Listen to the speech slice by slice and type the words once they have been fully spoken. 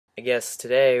I guess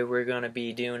today we're gonna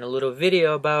be doing a little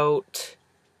video about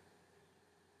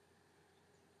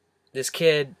this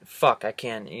kid. Fuck, I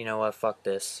can't, you know what, fuck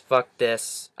this. Fuck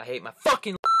this. I hate my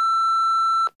fucking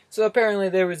So apparently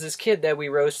there was this kid that we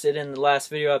roasted in the last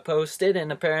video I posted,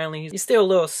 and apparently he's still a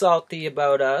little salty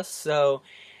about us, so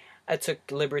I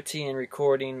took liberty in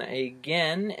recording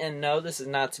again. And no, this is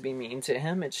not to be mean to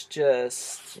him, it's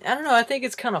just, I don't know, I think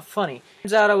it's kind of funny.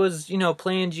 Turns out I was,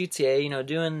 playing GTA,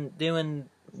 doing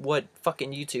what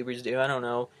fucking YouTubers do. I don't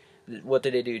know, what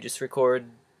did they do, just record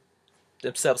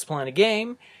themselves playing a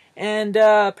game? And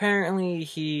apparently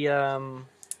he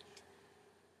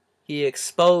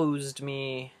exposed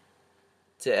me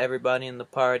to everybody in the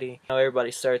party.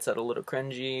 Everybody starts out a little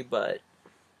cringy, but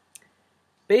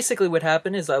basically what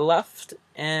happened is I left,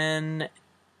 and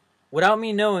without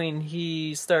me knowing,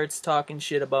 he starts talking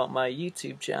shit about my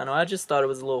YouTube channel. I just thought it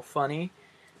was a little funny,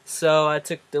 so I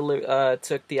took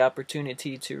the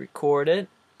opportunity to record it.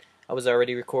 I was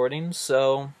already recording,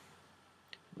 so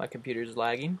my computer's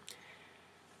lagging.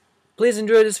 Please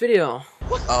enjoy this video.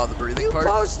 Oh, the breathing part?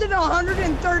 You posted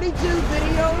 132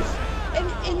 videos,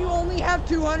 and you only have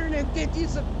 250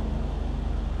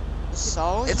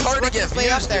 So? It's hard to get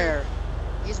views up there.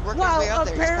 He's working his way up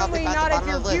there. Apparently not if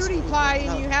you're PewDiePie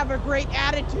and you have a great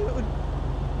attitude.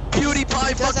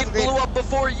 PewDiePie fucking blew up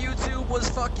before YouTube was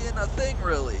fucking a thing,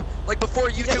 really. Like, before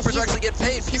YouTubers actually get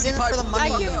paid. PewDiePie for the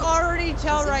money. I can already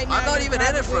tell right now. I'm not even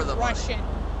in it for the Russian.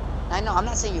 money. I know, I'm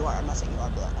not saying you are, but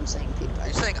I'm saying PewDiePie.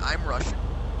 You're saying I'm Russian.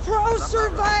 Pro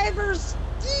Survivors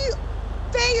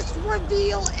face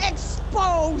reveal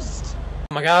exposed.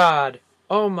 Oh my god.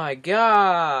 Oh my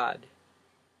god.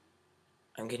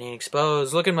 I'm getting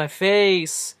exposed. Look at my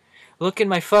face. Look at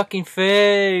my fucking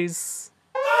face.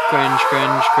 Cringe,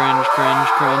 cringe, cringe, cringe,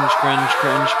 cringe, cringe,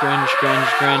 cringe, cringe, cringe,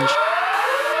 cringe.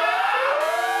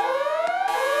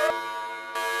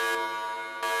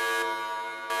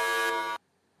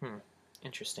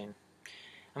 Interesting.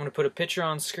 I'm gonna put a picture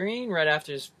on screen right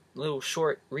after this little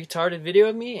short retarded video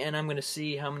of me, and I'm gonna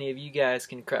see how many of you guys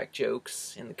can crack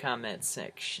jokes in the comment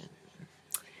section.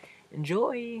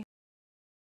 Enjoy!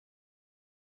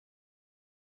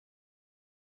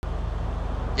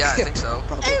 Yeah, I think so.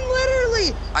 And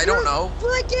literally, I don't know.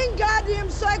 Freaking goddamn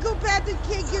psychopathic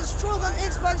kid gets trolled on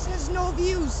Xbox has no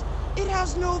views. It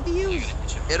has no views.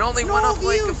 It only went up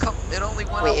like a couple. It only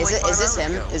went up like 5 hours ago. Is this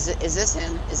him? Is this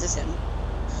him? Is this him?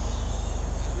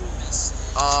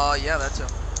 Yeah, that's him.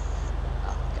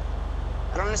 Oh, okay.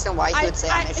 I don't understand why he would say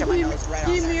I make my nose right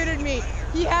on He there. muted me.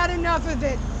 He had enough of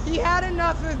it. He had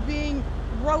enough of being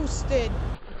roasted.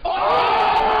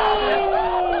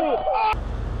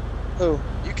 Who?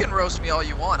 You can roast me all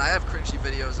you want. I have cringy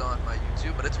videos on my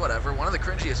YouTube, but it's whatever. One of the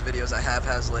cringiest videos I have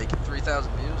has like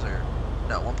 3,000 views, or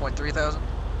no, 1.3 thousand.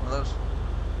 One of those.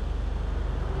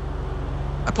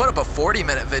 I put up a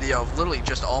 40-minute video of literally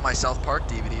just all my South Park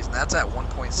DVDs, and that's at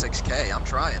 1.6K. I'm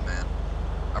trying, man.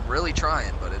 I'm really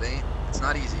trying, but it's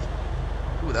not easy.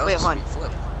 Ooh, that was a sweet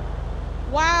flip.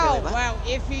 Wow, wow.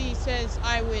 If he says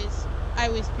I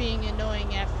was being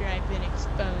annoying after I've been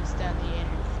exposed on the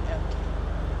internet.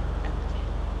 Okay.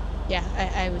 Yeah,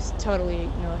 I was totally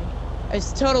ignoring. I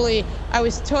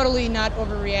was totally not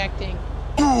overreacting.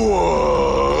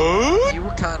 What? You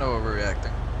were kind of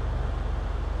overreacting.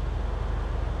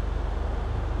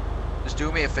 Just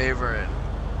do me a favor and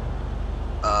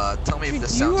tell me if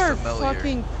this sounds familiar. You are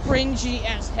fucking cringy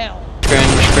as hell.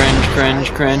 Cringe, cringe,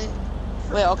 cringe, cringe.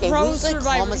 Wait, okay, Pro who's the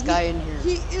calmest guy in here?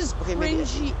 He is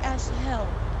cringy as hell.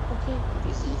 Okay.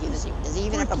 Does he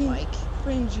even have a mic?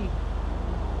 Cringy.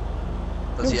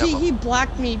 Does He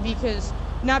blocked me because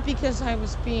not because I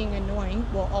was being annoying.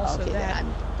 Well, also that.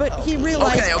 But he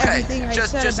realized everything I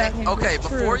said about him was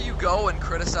before true. you go and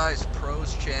criticize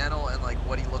Pro's channel and like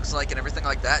what he looks like and everything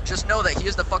like that, just know that he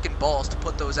has the fucking balls to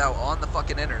put those out on the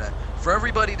fucking internet for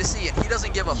everybody to see, and he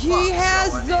doesn't give a fuck. He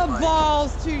has the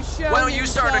balls to show. Why don't you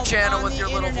start a channel with your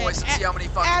little voice and see how many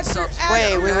fucking subs?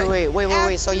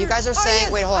 Wait. So you guys are saying,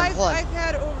 wait, hold on.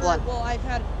 I've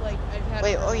had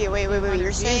Wait.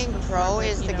 You're saying Pro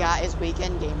is the guy is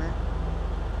Weekend Gamer?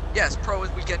 Yes, Pro is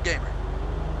Weekend Gamer.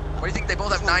 What do you think? They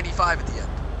both have 95 at the end.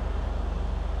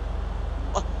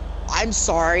 I'm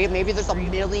sorry. Maybe there's a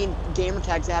million gamer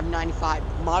tags that have 95.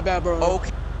 My bad, bro.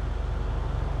 Okay.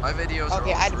 My videos are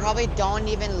okay, I free. probably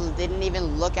didn't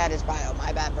even look at his bio.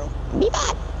 My bad, bro. Me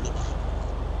bad.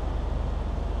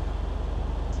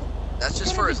 That's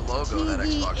just for his logo, that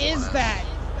Xbox One is has. that?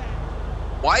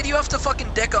 Why do you have to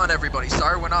fucking dick on everybody?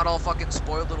 Sorry, we're not all fucking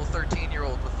spoiled little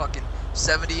 13-year-old with fucking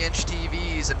 70-inch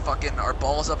TVs and fucking our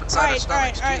balls up inside our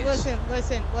stomachs. Alright, listen.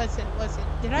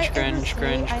 Did I cringe,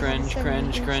 cringe, cringe,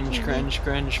 cringe, cringe, cringe,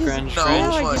 cringe, cringe, No,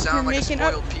 cringe. I sound like a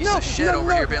spoiled piece of shit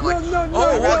over here being like,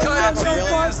 oh, what kind of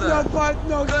TV is that?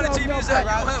 What kind of TV is that? You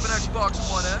don't have an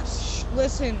Xbox One X.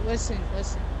 Listen.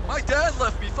 My dad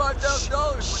left me $5,000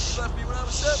 when he left me when I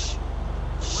was 7.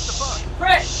 What the fuck?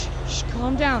 Fresh! Shh,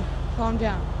 calm down.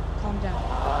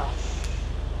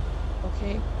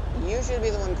 Okay? You should be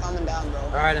the one calming down, bro.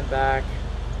 Alright, I'm back.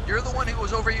 You're the one who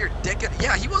was over here dicking.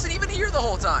 Yeah, he wasn't even here the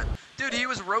whole time. Dude, he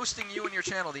was roasting you and your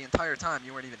channel the entire time.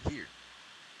 You weren't even here.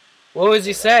 What was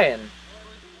he saying?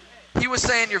 He was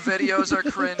saying your videos are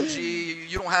cringy.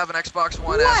 You don't have an Xbox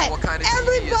One X. What kind of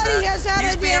TV is that? Everybody has had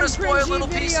He's a being damn a spoiled cringy little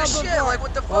piece video of shit. before. Like,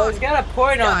 what the fuck? Well, he's got a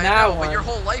point yeah, on I that know, one. but your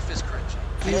whole life is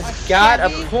cringy. He's got a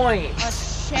Chevy? point. A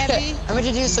Chevy? I'm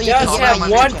gonna do so He you can does get have my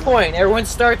one YouTube point. Everyone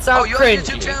starts out Oh, you have a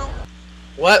YouTube cringy. channel?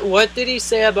 What did he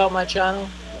say about my channel?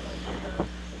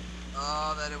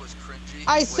 That it was cringy.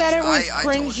 I said it was I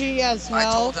told cringy you. as I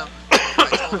hell. told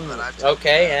him that I've told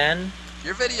Okay, him that. and?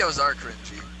 Your videos are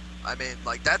cringy. I mean,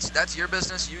 like, that's your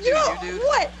business. You do You, you, dude.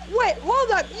 wait,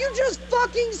 hold up. You just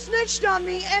fucking snitched on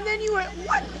me, and then you went,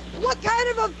 what kind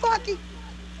of a fucking...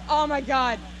 Oh my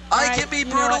god. I Alright, can be you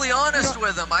know brutally what? honest You know-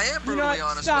 with him. I am you know brutally what?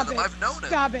 honest Stop with him. it. I've known him.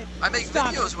 Stop it. I make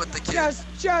Stop videos it. with the kid.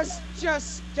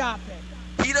 Just stop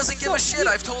it. He doesn't give a So, shit.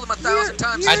 I've told him 1,000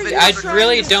 times. I- his You're videos are trying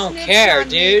really to don't snitch care, on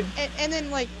me, dude. And then,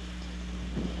 like...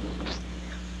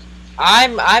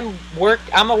 I'm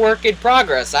a work in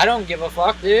progress. I don't give a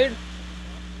fuck, dude.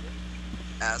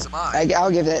 As am I.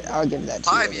 I'll give that to you.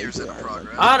 5 years in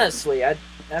progress. Honestly, I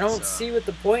don't So- see what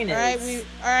the point is.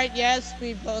 Alright, yes,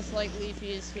 we both like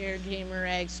Leafy is Here, Gamer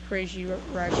X, Crazy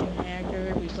Russian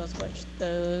Hacker. We both watched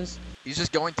those. He's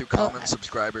just going through common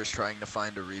subscribers trying to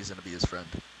find a reason to be his friend.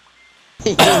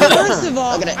 First of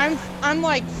all, Look at it. I'm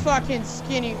like fucking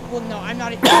skinny. Well, no, I'm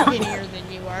not skinnier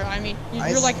than you are. I mean,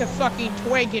 you're like a fucking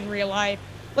twig in real life.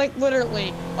 Like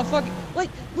literally,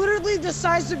 literally the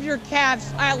size of your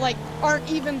calves.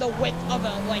 Aren't even the width of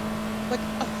like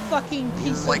a fucking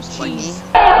piece Like of me? cheese.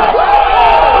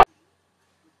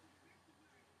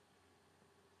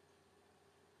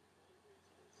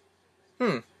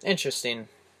 Interesting.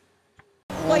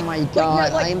 Oh my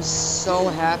god, I am so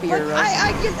happy you're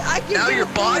I roasting. could Now get you're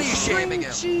a body piece of shaming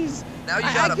him. cheese. Now you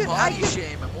I gotta could- body I could-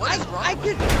 shame him. What is wrong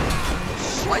with could.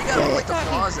 you? Why you gotta like the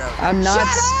claws out? I'm not.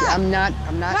 Shut up! I'm not.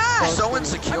 God! So roasting.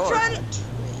 insecure. I'm trying to.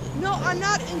 No, I'm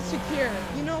not insecure.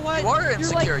 You know what? You are You're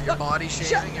insecure. like, You're body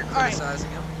shaming. You're Alright. criticizing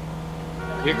him.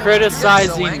 You're so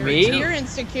criticizing angry, too. me? You're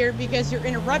insecure because you're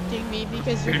interrupting me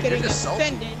because you're You're getting just salty.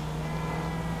 offended.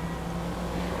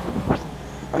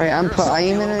 Alright, You're a I salty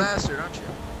am little gonna. bastard, aren't you?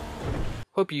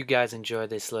 Hope you guys enjoyed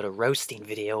this little roasting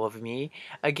video of me.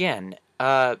 Again,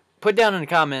 put down in the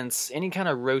comments any kind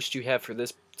of roast you have for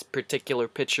this particular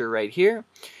picture right here.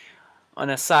 On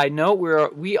a side note,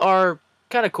 we are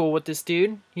kind of cool with this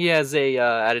dude. He has a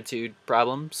attitude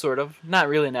problem, sort of. Not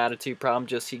really an attitude problem,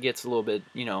 just he gets a little bit,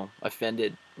 you know,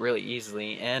 offended really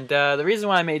easily. And the reason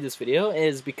why I made this video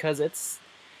is because it's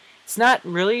not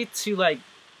really to like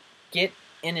get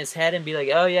in his head and be like,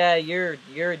 oh yeah, you're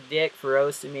a dick for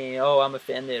roasting me, oh I'm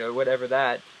offended or whatever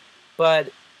that. But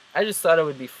I just thought it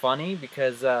would be funny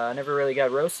because I never really got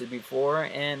roasted before,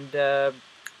 and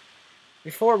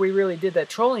before we really did that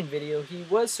trolling video, he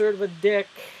was sort of a dick,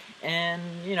 and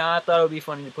you know, I thought it would be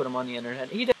funny to put him on the internet.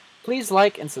 He did. Please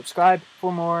like and subscribe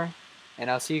for more, and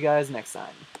I'll see you guys next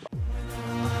time.